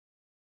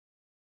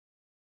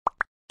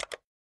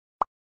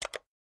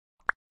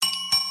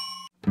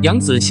杨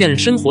紫现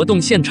身活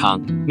动现场，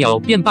秒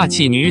变霸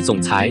气女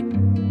总裁，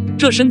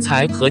这身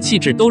材和气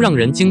质都让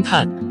人惊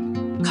叹。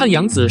看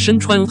杨紫身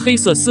穿黑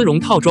色丝绒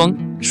套装，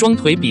双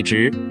腿笔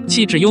直，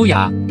气质优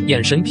雅，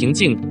眼神平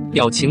静，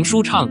表情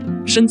舒畅，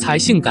身材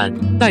性感，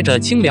带着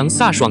清凉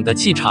飒爽的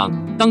气场。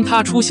当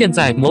她出现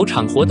在某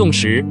场活动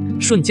时，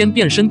瞬间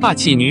变身霸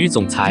气女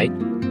总裁。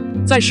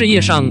在事业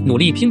上努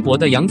力拼搏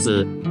的杨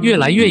紫，越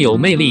来越有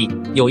魅力，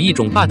有一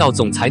种霸道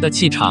总裁的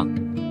气场。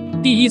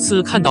第一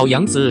次看到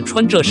杨紫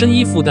穿这身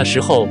衣服的时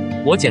候，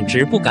我简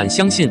直不敢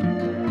相信，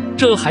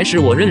这还是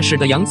我认识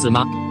的杨紫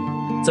吗？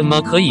怎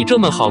么可以这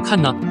么好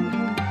看呢？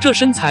这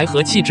身材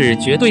和气质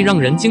绝对让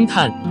人惊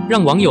叹，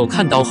让网友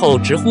看到后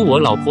直呼我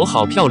老婆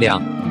好漂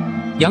亮。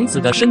杨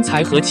紫的身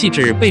材和气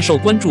质备受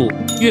关注，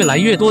越来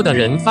越多的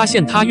人发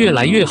现她越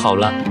来越好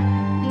了。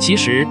其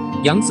实，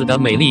杨紫的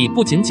美丽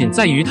不仅仅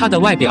在于她的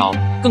外表，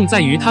更在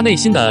于她内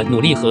心的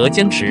努力和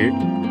坚持。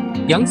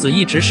杨紫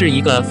一直是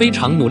一个非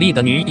常努力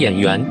的女演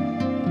员，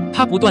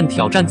她不断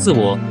挑战自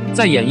我，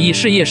在演艺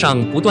事业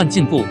上不断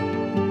进步。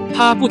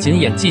她不仅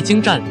演技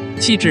精湛，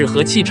气质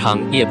和气场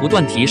也不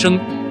断提升。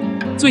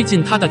最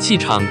近她的气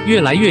场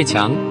越来越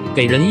强，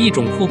给人一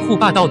种酷酷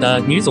霸道的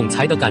女总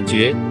裁的感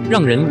觉，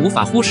让人无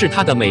法忽视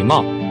她的美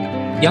貌。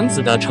杨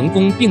紫的成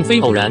功并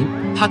非偶然，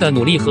她的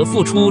努力和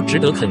付出值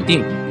得肯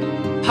定。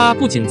她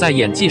不仅在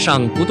演技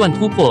上不断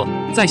突破，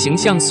在形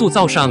象塑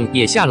造上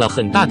也下了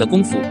很大的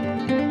功夫。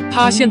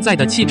她现在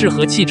的气质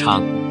和气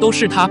场，都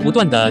是她不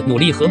断的努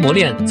力和磨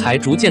练才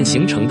逐渐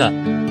形成的。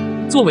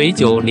作为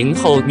90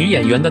后女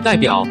演员的代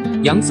表，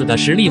杨紫的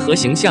实力和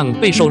形象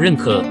备受认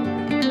可。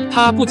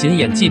她不仅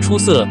演技出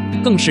色，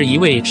更是一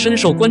位深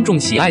受观众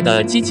喜爱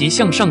的积极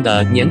向上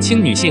的年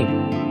轻女性。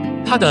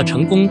她的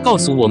成功告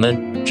诉我们，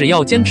只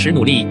要坚持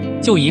努力，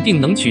就一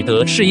定能取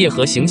得事业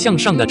和形象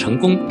上的成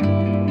功。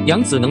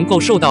杨紫能够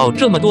受到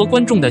这么多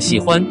观众的喜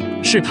欢，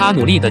是她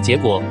努力的结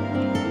果。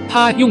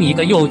她用一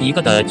个又一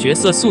个的角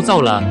色塑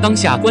造了当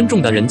下观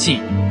众的人气。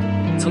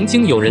曾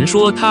经有人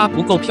说她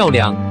不够漂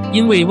亮，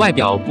因为外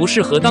表不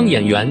适合当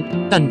演员，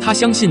但她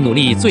相信努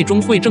力最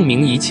终会证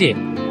明一切。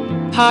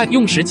她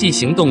用实际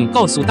行动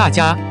告诉大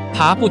家，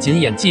她不仅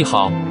演技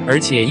好，而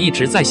且一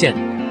直在线。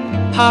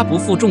她不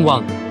负众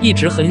望，一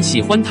直很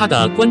喜欢她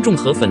的观众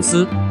和粉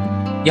丝。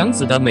杨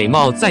紫的美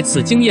貌再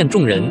次惊艳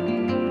众人。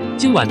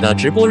今晚的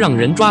直播让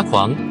人抓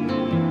狂，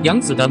杨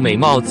紫的美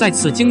貌再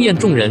次惊艳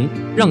众人，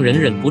让人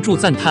忍不住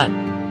赞叹。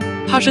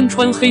她身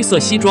穿黑色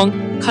西装，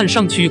看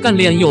上去干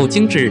练又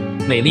精致，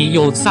美丽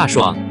又飒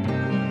爽。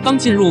刚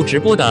进入直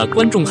播的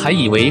观众还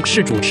以为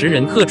是主持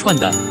人客串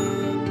的。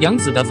杨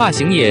紫的发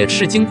型也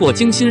是经过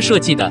精心设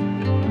计的，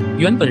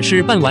原本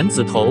是半丸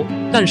子头，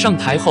但上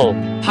台后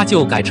她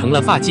就改成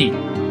了发髻，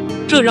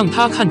这让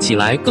她看起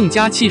来更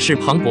加气势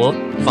磅礴，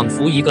仿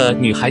佛一个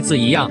女孩子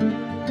一样。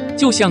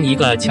就像一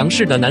个强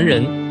势的男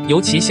人，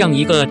尤其像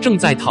一个正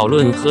在讨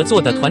论合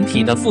作的团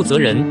体的负责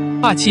人，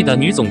霸气的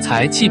女总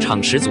裁气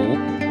场十足。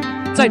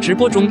在直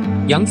播中，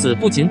杨紫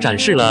不仅展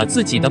示了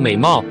自己的美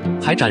貌，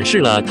还展示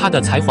了她的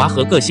才华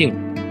和个性。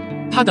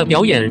她的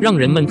表演让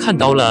人们看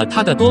到了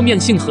她的多面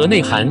性和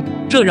内涵，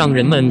这让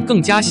人们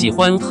更加喜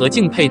欢和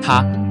敬佩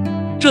她。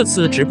这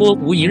次直播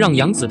无疑让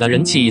杨紫的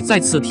人气再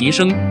次提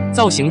升，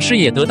造型师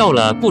也得到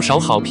了不少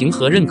好评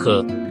和认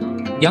可。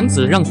杨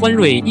紫让欢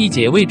瑞一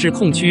解位置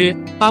空缺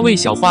，8位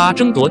小花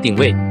争夺顶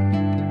位。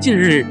近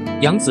日，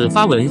杨紫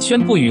发文宣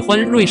布与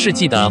欢瑞世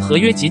纪的合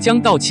约即将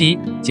到期，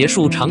结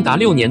束长达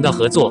6年的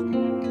合作。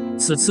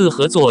此次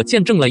合作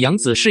见证了杨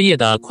紫事业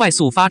的快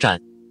速发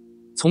展，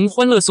从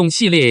欢乐颂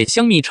系列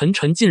香蜜沉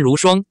沉烬如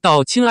霜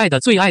到亲爱的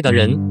最爱的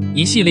人，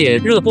一系列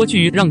热播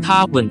剧让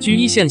她稳居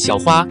一线小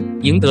花，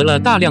赢得了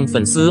大量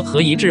粉丝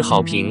和一致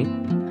好评。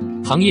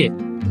行业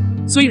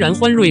虽然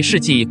欢瑞世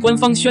纪官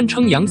方宣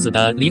称杨紫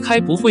的离开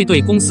不会对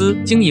公司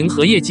经营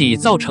和业绩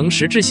造成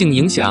实质性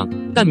影响，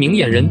但明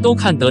眼人都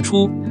看得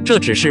出，这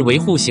只是维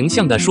护形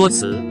象的说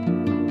辞。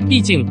毕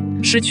竟，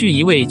失去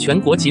一位全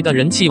国级的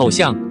人气偶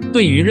像，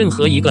对于任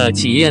何一个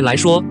企业来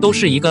说都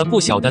是一个不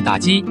小的打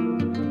击。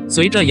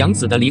随着杨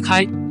紫的离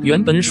开，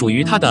原本属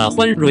于她的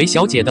欢瑞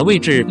小姐的位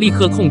置立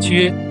刻空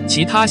缺，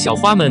其他小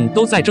花们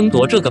都在争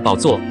夺这个宝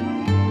座。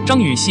张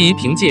雨绮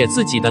凭借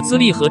自己的资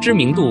历和知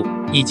名度，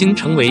已经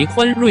成为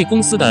欢瑞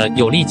公司的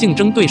有力竞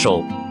争对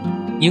手。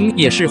莹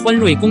也是欢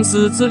瑞公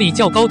司资历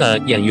较高的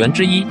演员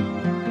之一。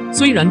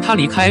虽然她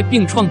离开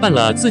并创办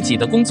了自己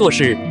的工作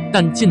室，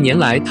但近年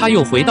来她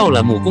又回到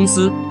了母公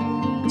司。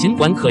尽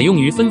管可用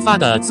于分发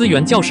的资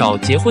源较少，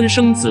结婚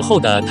生子后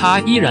的她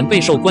依然备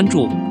受关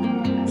注。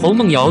侯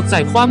梦瑶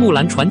在《花木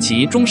兰传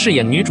奇》中饰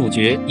演女主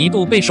角，一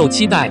度备受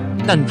期待，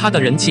但她的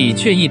人气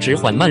却一直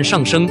缓慢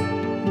上升。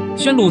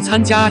宣璐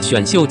参加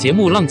选秀节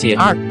目《浪姐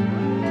2》，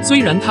虽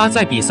然她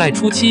在比赛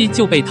初期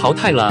就被淘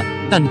汰了，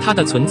但她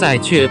的存在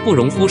却不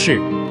容忽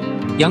视。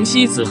杨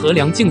希子和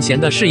梁静娴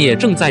的事业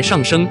正在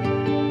上升，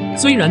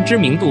虽然知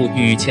名度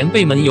与前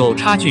辈们有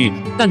差距，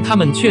但他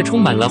们却充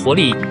满了活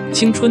力，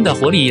青春的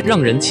活力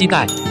让人期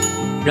待。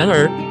然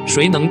而，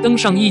谁能登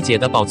上一姐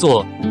的宝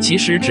座，其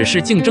实只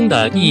是竞争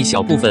的一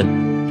小部分。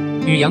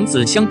与杨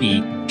紫相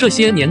比，这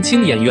些年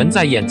轻演员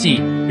在演技、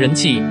人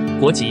气、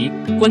国籍、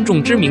观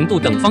众知名度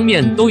等方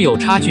面都有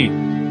差距。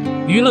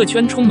娱乐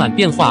圈充满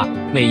变化，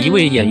每一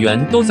位演员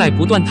都在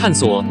不断探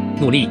索、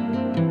努力。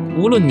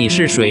无论你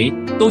是谁，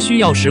都需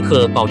要时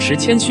刻保持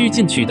谦虚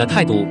进取的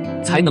态度，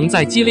才能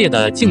在激烈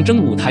的竞争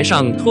舞台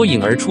上脱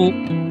颖而出。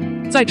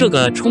在这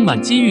个充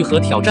满机遇和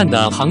挑战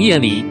的行业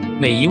里，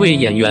每一位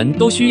演员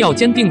都需要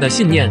坚定的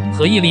信念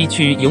和毅力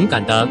去勇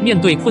敢地面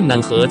对困难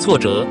和挫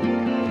折。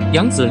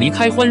杨紫离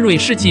开欢瑞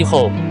世纪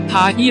后，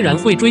她依然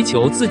会追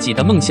求自己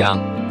的梦想，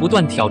不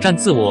断挑战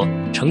自我，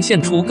呈现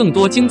出更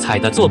多精彩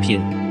的作品。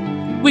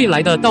未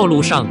来的道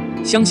路上，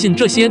相信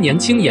这些年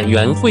轻演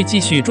员会继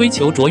续追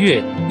求卓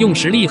越，用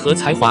实力和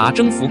才华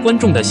征服观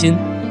众的心。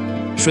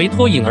谁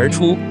脱颖而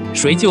出，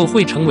谁就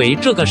会成为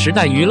这个时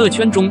代娱乐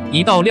圈中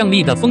一道亮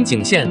丽的风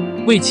景线，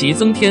为其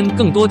增添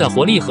更多的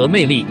活力和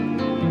魅力。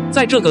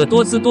在这个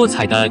多姿多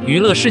彩的娱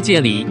乐世界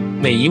里，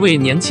每一位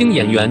年轻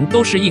演员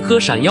都是一颗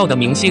闪耀的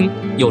明星，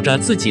有着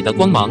自己的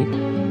光芒。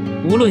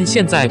无论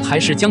现在还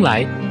是将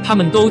来，他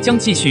们都将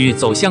继续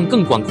走向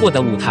更广阔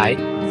的舞台，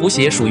谱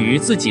写属于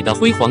自己的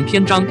辉煌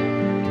篇章。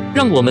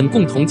让我们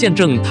共同见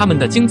证他们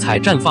的精彩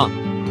绽放。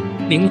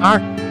02，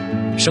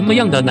什么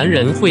样的男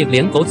人会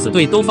连狗仔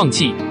队都放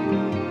弃？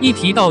一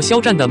提到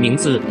肖战的名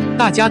字，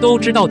大家都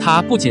知道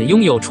他不仅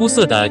拥有出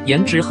色的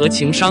颜值和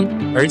情商，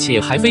而且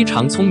还非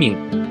常聪明。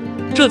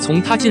这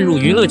从他进入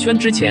娱乐圈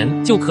之前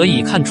就可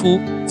以看出，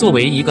作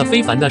为一个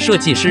非凡的设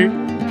计师。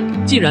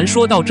既然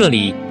说到这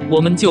里，我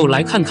们就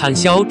来看看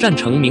肖战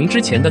成名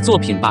之前的作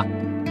品吧。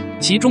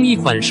其中一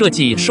款设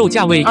计售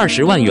价为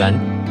20万元，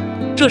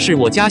这是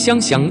我家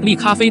乡祥利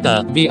咖啡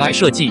的 VI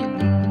设计，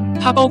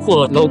它包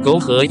括 logo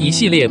和一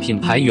系列品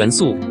牌元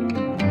素，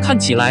看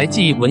起来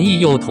既文艺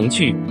又童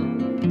趣。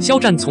肖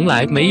战从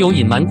来没有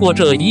隐瞒过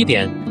这一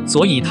点，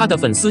所以他的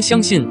粉丝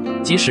相信，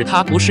即使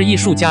他不是艺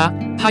术家，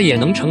他也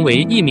能成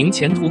为一名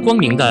前途光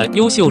明的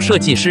优秀设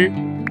计师。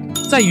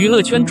在娱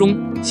乐圈中，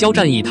肖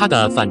战以他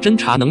的反侦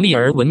查能力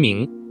而闻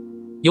名。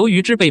由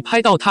于只被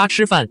拍到他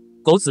吃饭，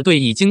狗仔队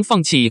已经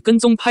放弃跟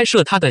踪拍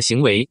摄他的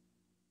行为。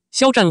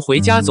肖战回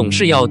家总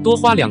是要多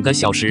花2个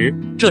小时，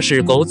这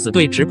是狗仔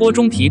队直播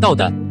中提到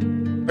的。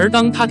而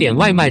当他点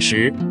外卖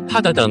时，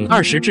他得等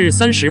20至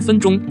30分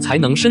钟才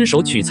能伸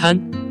手取餐。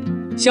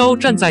肖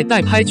战在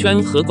代拍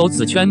圈和狗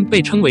仔圈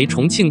被称为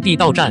重庆地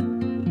道战，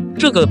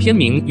这个片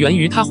名源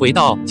于他回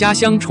到家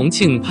乡重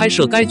庆拍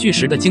摄该剧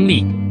时的经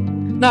历。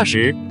那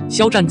时，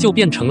肖战就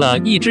变成了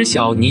一只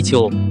小泥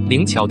鳅，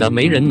灵巧的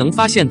没人能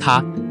发现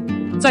他。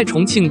在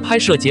重庆拍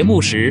摄节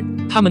目时，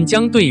他们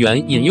将队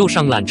员引诱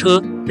上缆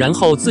车，然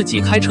后自己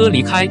开车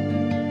离开。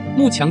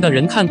慕强的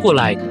人看过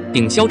来，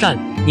顶肖战，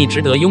你值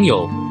得拥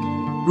有。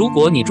如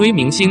果你追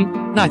明星，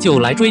那就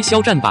来追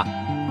肖战吧。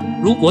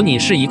如果你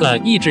是一个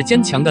意志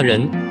坚强的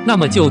人，那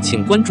么就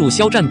请关注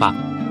肖战吧。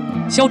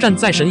肖战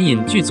在神隐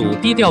剧组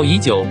低调已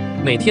久，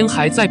每天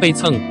还在被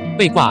蹭、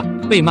被挂、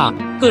被骂，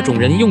各种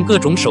人用各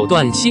种手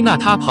段吸纳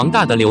他庞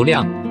大的流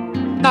量。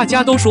大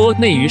家都说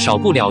内娱少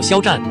不了肖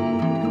战，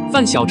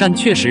范小战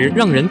确实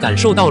让人感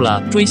受到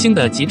了追星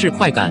的极致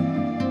快感。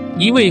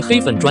一位黑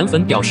粉转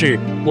粉表示：“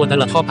我的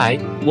了 top 牌，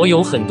我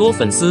有很多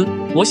粉丝，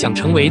我想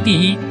成为第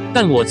一，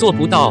但我做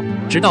不到。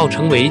直到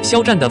成为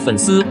肖战的粉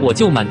丝，我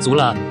就满足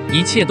了，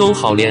一切都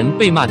好，连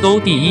被骂都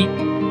第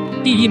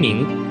一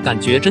名，感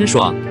觉真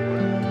爽。”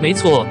没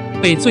错，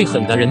被最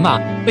狠的人骂，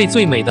被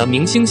最美的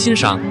明星欣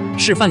赏，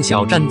是范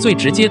小战最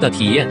直接的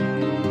体验。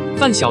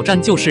范小战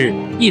就是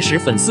一时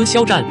粉丝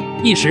肖战，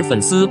一时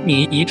粉丝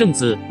迷一阵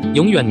子，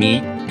永远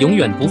迷，永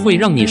远不会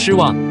让你失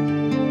望。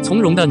从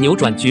容的扭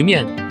转局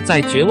面，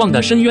在绝望的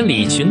深渊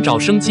里寻找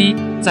生机，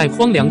在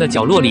荒凉的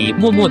角落里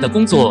默默的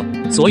工作，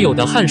所有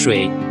的汗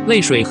水、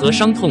泪水和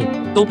伤痛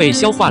都被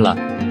消化了。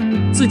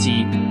自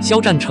己，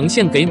肖战呈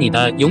现给你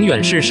的永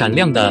远是闪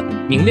亮的、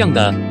明亮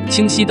的、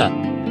清晰的。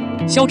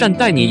肖战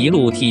带你一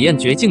路体验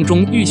绝境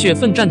中浴血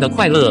奋战的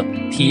快乐，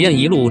体验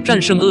一路战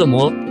胜恶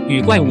魔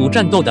与怪物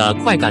战斗的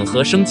快感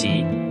和升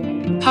级。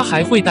他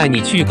还会带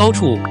你去高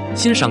处，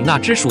欣赏那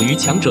只属于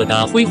强者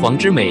的辉煌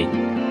之美。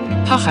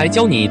他还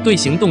教你对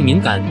行动敏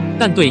感，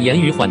但对言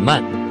语缓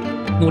慢。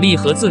努力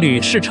和自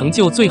律是成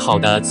就最好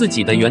的自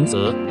己的原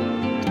则。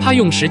他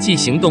用实际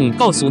行动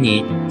告诉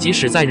你，即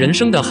使在人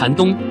生的寒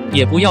冬，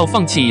也不要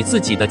放弃自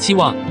己的期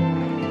望。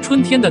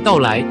春天的到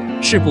来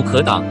势不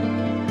可挡。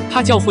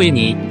他教会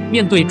你，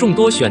面对众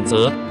多选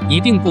择，一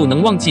定不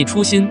能忘记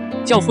初心，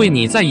教会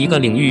你在一个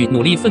领域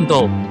努力奋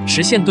斗，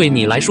实现对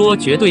你来说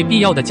绝对必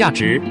要的价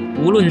值，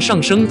无论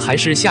上升还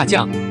是下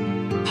降。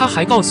他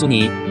还告诉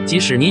你，即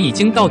使你已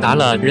经到达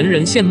了人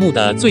人羡慕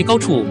的最高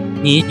处，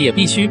你也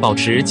必须保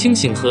持清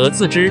醒和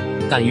自知，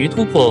敢于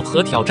突破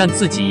和挑战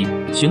自己，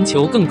寻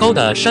求更高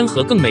的山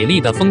和更美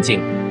丽的风景。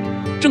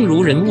正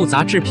如人物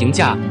杂志评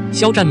价，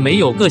肖战没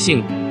有个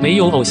性，没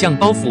有偶像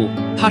包袱，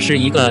他是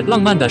一个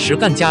浪漫的实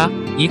干家，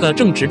一个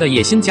正直的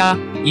野心家，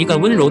一个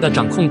温柔的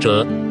掌控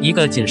者，一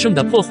个谨慎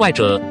的破坏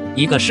者，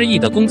一个失意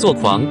的工作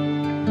狂。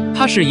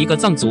他是一个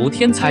藏族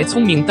天才，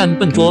聪明但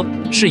笨拙，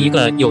是一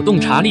个有洞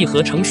察力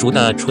和成熟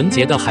的纯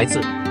洁的孩子。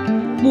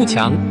慕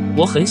强，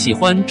我很喜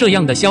欢这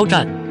样的肖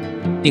战。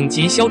顶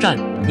级肖战，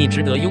你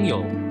值得拥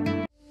有。